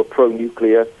politicians that were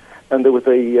pro-nuclear, and there was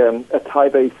a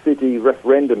Taipei City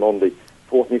referendum on the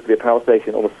fourth nuclear power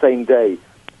station on the same day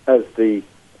as the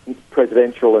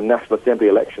presidential and National Assembly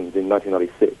elections in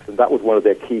 1996, and that was one of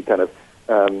their key kind of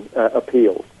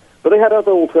appeals. But they had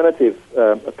other alternative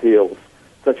appeals,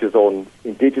 such as on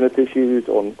indigenous issues,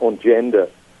 on gender,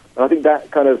 and I think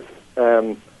that kind of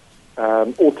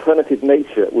alternative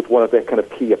nature was one of their kind of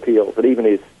key appeals, and even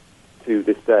is to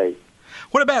this day.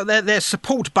 What about their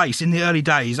support base in the early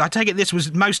days? I take it this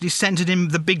was mostly centred in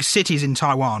the big cities in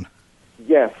Taiwan.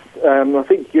 Yes, I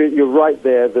think you're right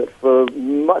there that for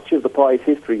much of the party's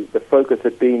history, the focus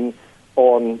had been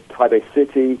on Taipei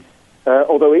City,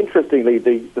 although interestingly,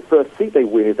 the first seat they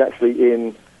win is actually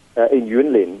in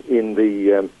Yunlin, in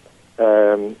the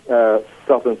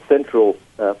southern central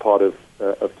part of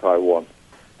Taiwan.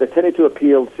 They tended to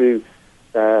appeal to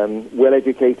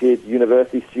well-educated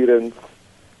university students,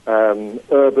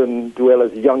 urban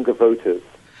dwellers, younger voters.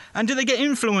 And do they get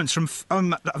influence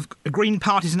from Green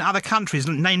parties in other countries,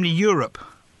 namely Europe?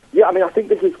 Yeah, I mean, I think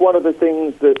this is one of the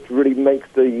things that really makes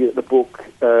the book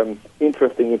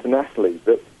interesting internationally,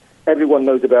 that everyone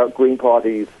knows about Green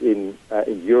parties in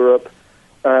Europe,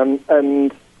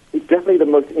 and it's definitely the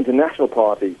most international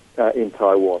party in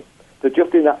Taiwan. So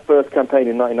just in that first campaign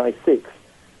in 1996,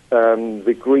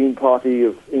 the Green Party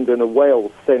of England and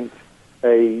Wales sent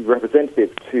a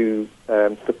representative to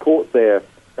support their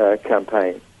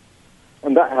campaign.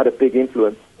 And that had a big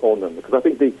influence on them, because I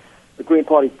think the Green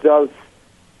Party does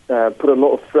put a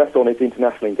lot of stress on its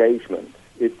international engagement.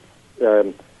 It's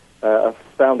a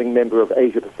founding member of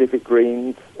Asia-Pacific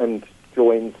Greens and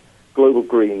joins Global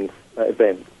Greens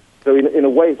events. So in a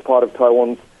way, it's part of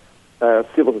Taiwan's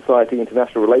civil society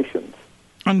international relations.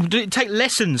 And did it take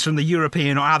lessons from the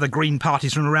European or other Green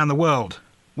parties from around the world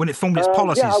when it formed its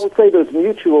policies? Yeah, I would say there's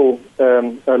mutual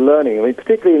learning. I mean,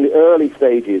 particularly in the early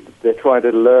stages, they're trying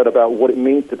to learn about what it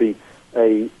means to be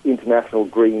a international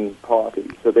Green party.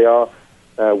 So they are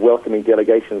welcoming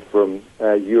delegations from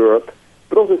Europe,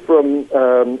 but also from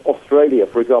Australia.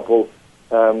 For example,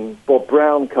 Bob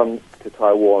Brown comes to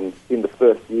Taiwan in the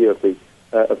first year of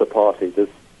the party.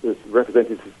 There's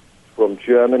representatives from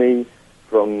Germany,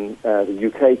 from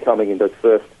the UK coming in those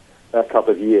first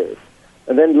couple of years.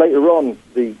 And then later on,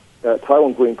 the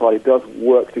Taiwan Green Party does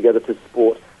work together to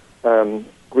support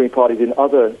Green parties in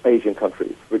other Asian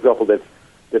countries. For example,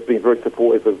 they've been very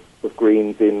supportive of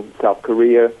Greens in South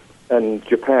Korea and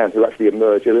Japan, who actually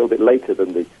emerged a little bit later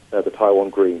than the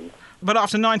Taiwan Greens. But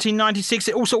after 1996,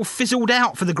 it all sort of fizzled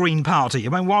out for the Green Party. I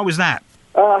mean, why was that?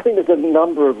 I think there's a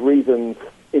number of reasons.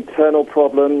 Internal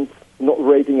problems, not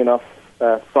raising enough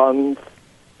funds,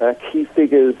 key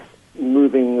figures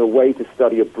moving away to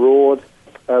study abroad,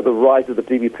 the rise of the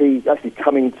DVP actually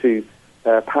coming to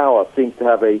power seems to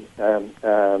have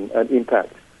an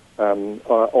impact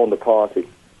on the party.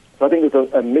 So I think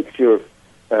there's a mixture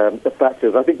of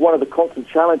factors. I think one of the constant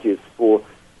challenges for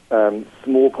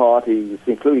small parties,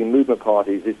 including movement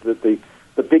parties, is that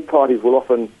the big parties will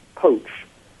often poach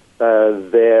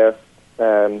their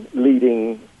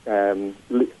leading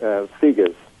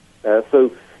figures.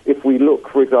 So if we look,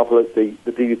 for example, at the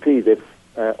DVP, they've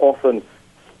often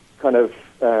kind of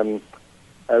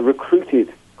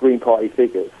recruited Green Party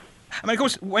figures. I mean, of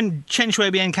course, when Chen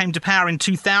Shui-bian came to power in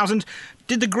 2000,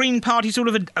 did the Green Party sort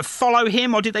of follow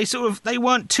him, or did they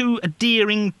weren't too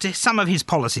adhering to some of his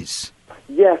policies?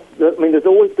 Yes, I mean, there's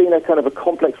always been a kind of a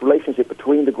complex relationship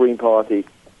between the Green Party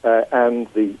and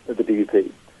the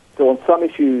DVP. So on some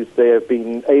issues, they have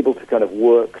been able to kind of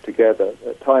work together.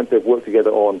 At times, they've worked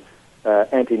together on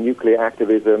anti-nuclear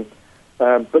activism.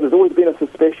 But there's always been a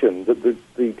suspicion that the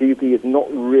DUP is not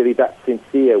really that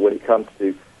sincere when it comes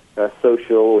to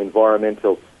social,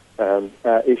 environmental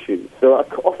issues. So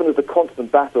often there's a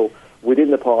constant battle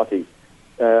within the party.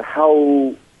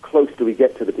 How close do we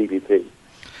get to the DPP?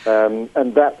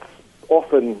 And that's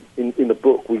often, in the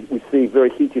book, we see very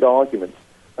heated arguments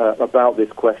about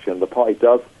this question. The party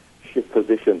does shift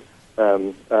position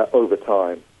over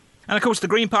time. And, of course, the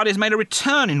Green Party has made a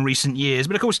return in recent years.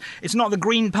 But, of course, it's not the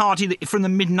Green Party from the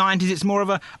mid-90s. It's more of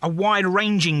a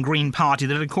wide-ranging Green Party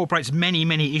that incorporates many,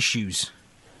 many issues.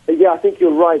 Yeah, I think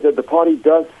you're right that the party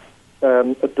does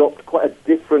adopt quite a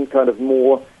different kind of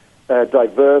more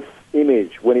diverse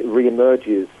image when it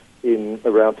re-emerges in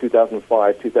around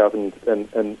 2005,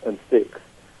 2006,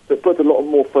 that puts a lot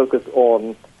more focus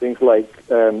on things like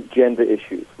gender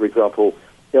issues, for example,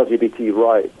 LGBT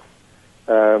rights.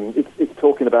 It's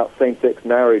talking about same-sex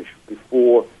marriage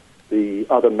before the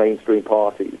other mainstream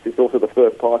parties. It's also the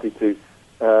first party to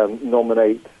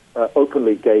nominate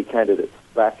openly gay candidates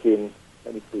back in,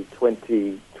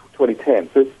 2010.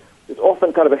 So it's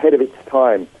often kind of ahead of its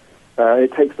time.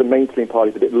 It takes the mainstream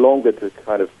parties a bit longer to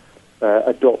kind of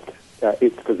adopt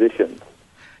its positions.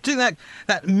 Do you think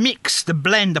that mix, the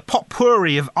blend, the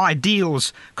potpourri of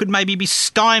ideals could maybe be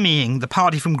stymieing the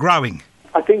party from growing?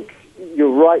 I think you're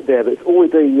right there. That it's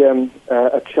always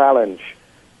a challenge.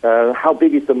 How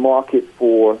big is the market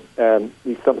for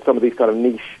some of these kind of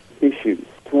niche issues?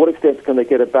 To what extent can they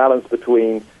get a balance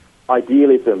between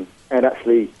idealism and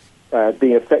actually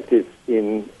being effective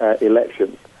in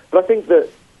elections? But I think that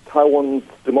Taiwan's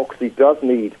democracy does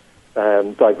need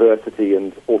diversity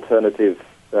and alternative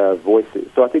voices.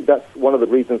 So I think that's one of the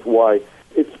reasons why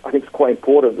I think it's quite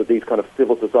important that these kind of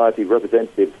civil society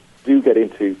representatives do get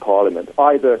into parliament,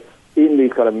 either in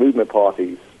these kind of movement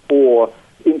parties or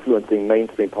influencing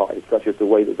mainstream parties, such as the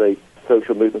way that the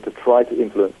social movements have tried to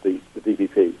influence the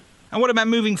DPP. And what about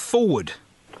moving forward?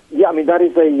 Yeah, I mean, that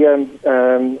is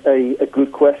a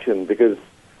good question, because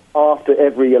after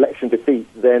every election defeat,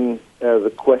 then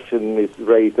the question is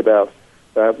raised about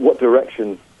what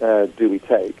direction do we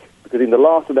take? Because in the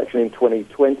last election in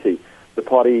 2020, the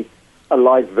party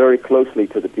allied very closely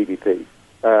to the DPP,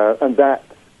 and that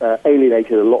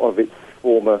alienated a lot of its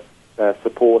former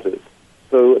supporters.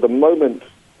 So at the moment,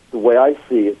 the way I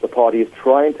see it, the party is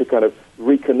trying to kind of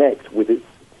reconnect with its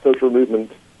social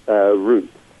movement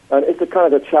roots. And it's a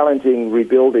kind of a challenging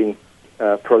rebuilding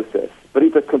process. But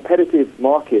it's a competitive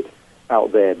market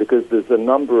out there, because there's a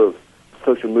number of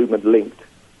social movement-linked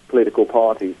political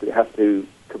parties that it has to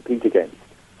compete against.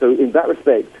 So in that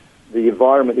respect, the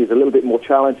environment is a little bit more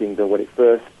challenging than when it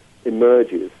first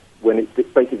emerges, when it's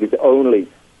basically the only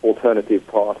alternative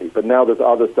party. But now there's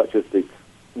others, such as the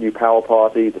New Power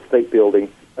Party, the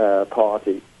state-building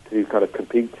party, to kind of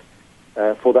compete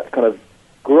for that kind of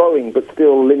growing but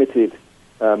still limited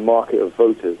market of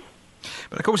voters.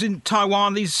 But of course, in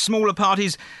Taiwan, these smaller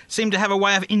parties seem to have a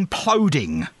way of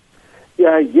imploding.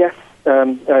 Yes,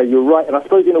 you're right. And I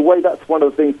suppose in a way that's one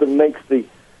of the things that makes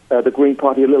the Green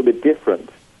Party a little bit different.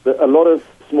 That a lot of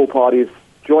small parties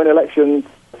join elections,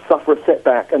 suffer a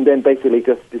setback, and then basically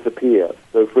just disappear.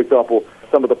 So, for example,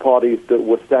 some of the parties that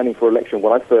were standing for election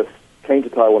when I first came to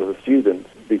Taiwan as a student,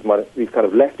 these kind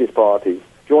of leftist parties,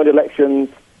 joined elections,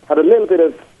 had a little bit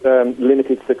of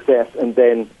limited success, and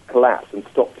then collapsed and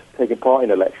stopped taking part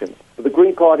in elections. But the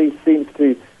Green Party seems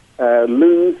to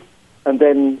lose and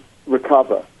then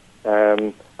recover.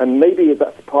 And maybe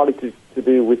that's partly to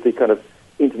do with the kind of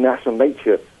international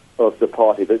nature of the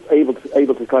party, that's able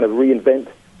to kind of reinvent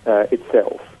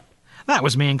itself. That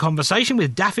was me in conversation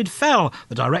with David Fell,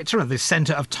 the director of the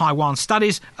Centre of Taiwan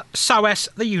Studies at SOAS,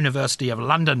 the University of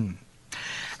London.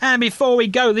 And before we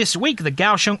go this week, the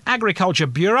Kaohsiung Agriculture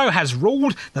Bureau has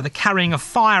ruled that the carrying of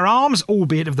firearms,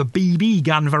 albeit of the BB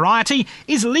gun variety,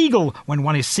 is legal when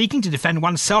one is seeking to defend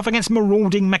oneself against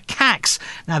marauding macaques.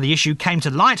 Now, the issue came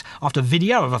to light after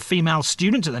video of a female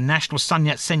student at the National Sun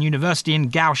Yat-sen University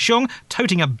in Kaohsiung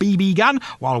toting a BB gun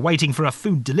while waiting for a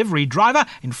food delivery driver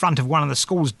in front of one of the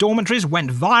school's dormitories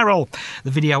went viral. The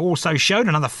video also showed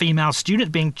another female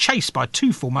student being chased by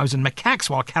two Formosan macaques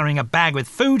while carrying a bag with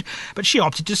food, but she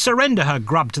opted to surrender her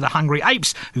grub to the hungry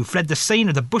apes, who fled the scene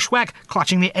of the bushwhack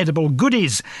clutching the edible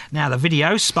goodies. Now, the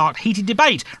video sparked heated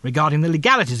debate regarding the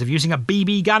legalities of using a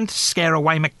BB gun to scare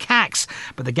away macaques,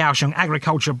 but the Kaohsiung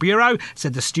Agriculture Bureau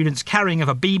said the student's carrying of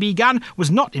a BB gun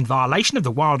was not in violation of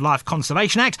the Wildlife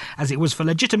Conservation Act, as it was for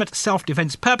legitimate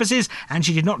self-defence purposes, and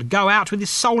she did not go out with the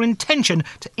sole intention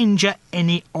to injure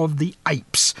any of the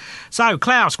apes. So,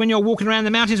 Klaus, when you're walking around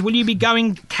the mountains, will you be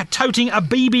toting a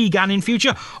BB gun in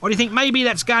future, or do you think maybe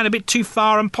that's going a bit too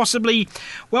far, and possibly,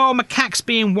 well, macaques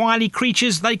being wily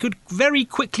creatures, they could very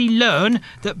quickly learn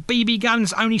that BB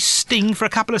guns only sting for a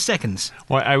couple of seconds?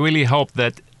 Well, I really hope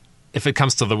that if it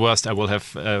comes to the worst, I will have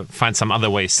find some other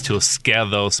ways to scare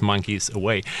those monkeys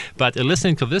away. But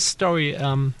listening to this story,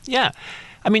 I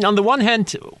mean, on the one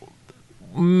hand,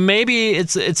 maybe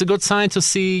it's a good sign to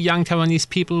see young Taiwanese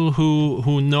people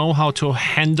who know how to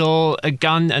handle a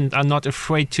gun and are not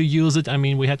afraid to use it. I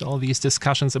mean, we had all these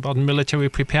discussions about military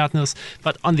preparedness.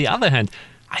 But on the other hand,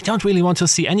 I don't really want to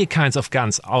see any kinds of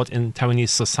guns out in Taiwanese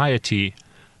society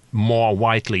more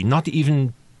widely, not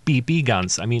even BB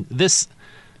guns. I mean, this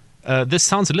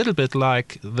sounds a little bit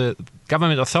like the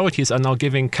government authorities are now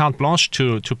giving carte blanche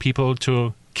to people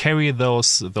to carry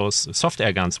those soft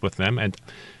air guns with them. And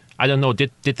I don't know,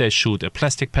 did they shoot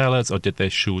plastic pellets or did they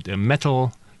shoot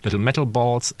little metal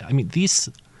balls? I mean, these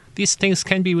things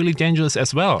can be really dangerous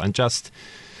as well. And just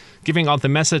giving out the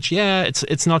message,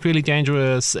 it's not really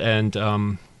dangerous, and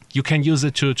you can use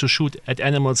it to shoot at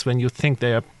animals when you think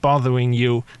they are bothering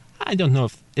you. I don't know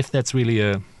if that's really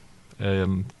a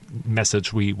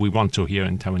message we want to hear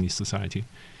in Taiwanese society.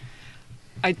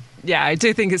 I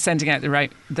do think it's sending out the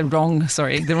wrong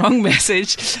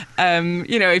message.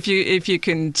 If you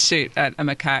can shoot at a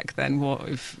macaque,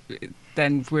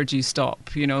 then where do you stop?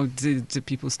 Do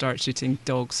people start shooting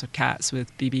dogs or cats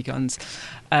with BB guns?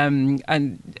 I'm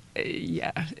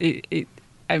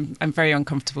very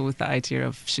uncomfortable with the idea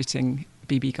of shooting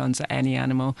BB guns at any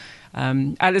animal.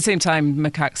 At the same time,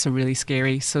 macaques are really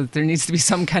scary, so there needs to be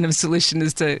some kind of solution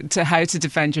as to how to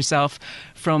defend yourself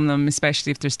from them,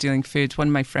 especially if they're stealing food. One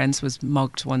of my friends was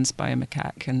mugged once by a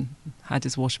macaque and had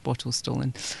his water bottle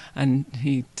stolen, and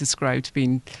he described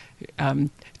being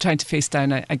trying to face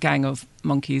down a gang of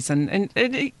monkeys, and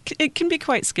it can be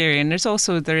quite scary. And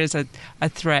there is a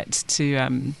threat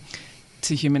to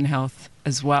human health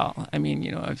as well. I mean,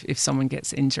 if someone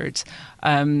gets injured.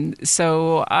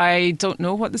 So I don't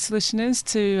know what the solution is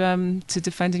to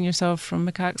defending yourself from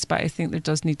macaques, but I think there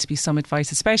does need to be some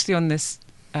advice, especially on this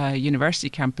university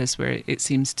campus where it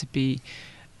seems to be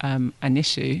an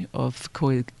issue of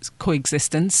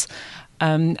coexistence.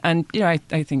 And I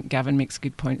think Gavin makes a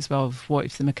good point as well of what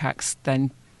if the macaques then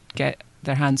get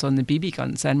their hands on the BB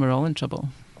guns, then we're all in trouble.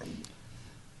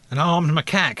 An armed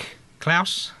macaque.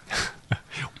 Klaus?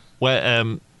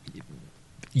 Well,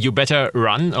 you better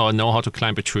run or know how to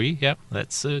climb a tree. Yeah,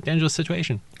 that's a dangerous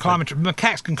situation.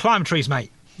 Macaques can climb trees,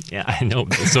 mate. Yeah, I know.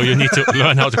 So you need to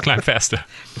learn how to climb faster.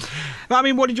 I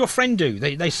mean, what did your friend do?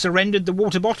 They surrendered the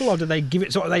water bottle, or did they give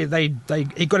it?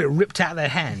 He got it ripped out of their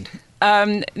hand.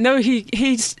 No,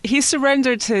 he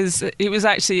surrendered his. It was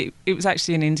actually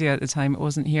in India at the time. It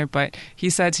wasn't here, but he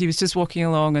said he was just walking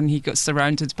along and he got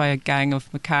surrounded by a gang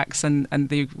of macaques, and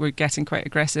they were getting quite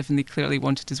aggressive, and they clearly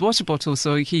wanted his water bottle.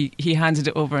 So he handed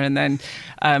it over, and then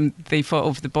they fought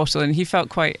over the bottle, and he felt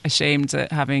quite ashamed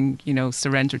at having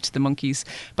surrendered to the monkeys.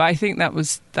 But I think that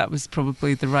was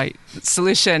probably the right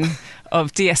solution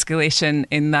of de-escalation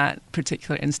in that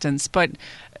particular instance. But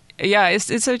yeah,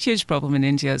 it's a huge problem in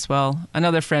India as well.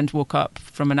 Another friend woke up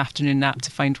from an afternoon nap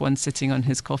to find one sitting on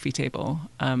his coffee table.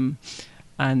 And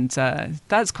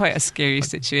that's quite a scary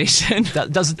situation.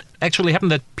 Does it actually happen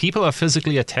that people are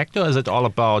physically attacked, or is it all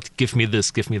about give me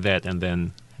this, give me that, and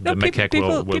then the macaque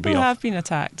will be off? People have been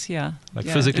attacked, yeah.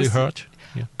 Physically hurt?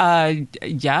 Yeah. I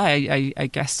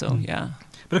guess so, yeah.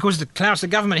 But of course, Klaus, the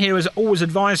government here has always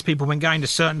advised people when going to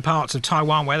certain parts of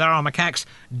Taiwan where there are macaques,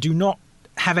 do not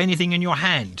have anything in your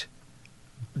hand.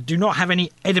 Do not have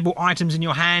any edible items in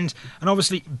your hand. And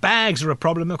obviously bags are a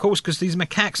problem, of course, because these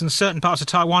macaques in certain parts of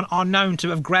Taiwan are known to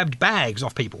have grabbed bags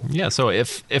off people. Yeah, so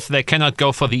if they cannot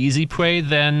go for the easy prey,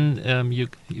 then you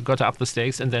got to up the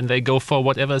stakes, and then they go for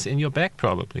whatever's in your bag,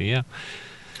 probably, yeah.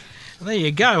 There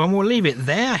you go, and we'll leave it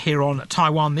there here on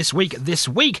Taiwan This Week.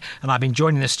 And I've been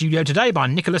joined in the studio today by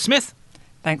Nicola Smith.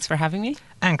 Thanks for having me.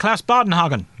 And Klaus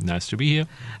Badenhagen. Nice to be here.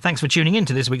 Thanks for tuning in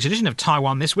to this week's edition of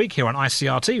Taiwan This Week here on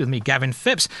ICRT with me, Gavin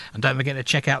Phipps. And don't forget to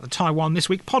check out the Taiwan This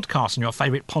Week podcast on your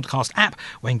favourite podcast app,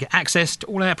 where you can get access to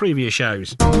all our previous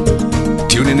shows.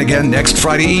 Tune in again next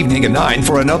Friday evening at 9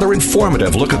 for another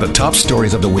informative look at the top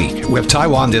stories of the week with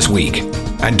Taiwan This Week.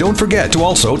 And don't forget to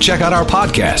also check out our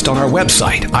podcast on our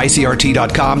website,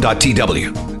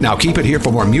 icrt.com.tw. Now keep it here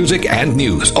for more music and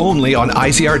news only on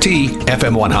ICRT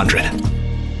FM 100.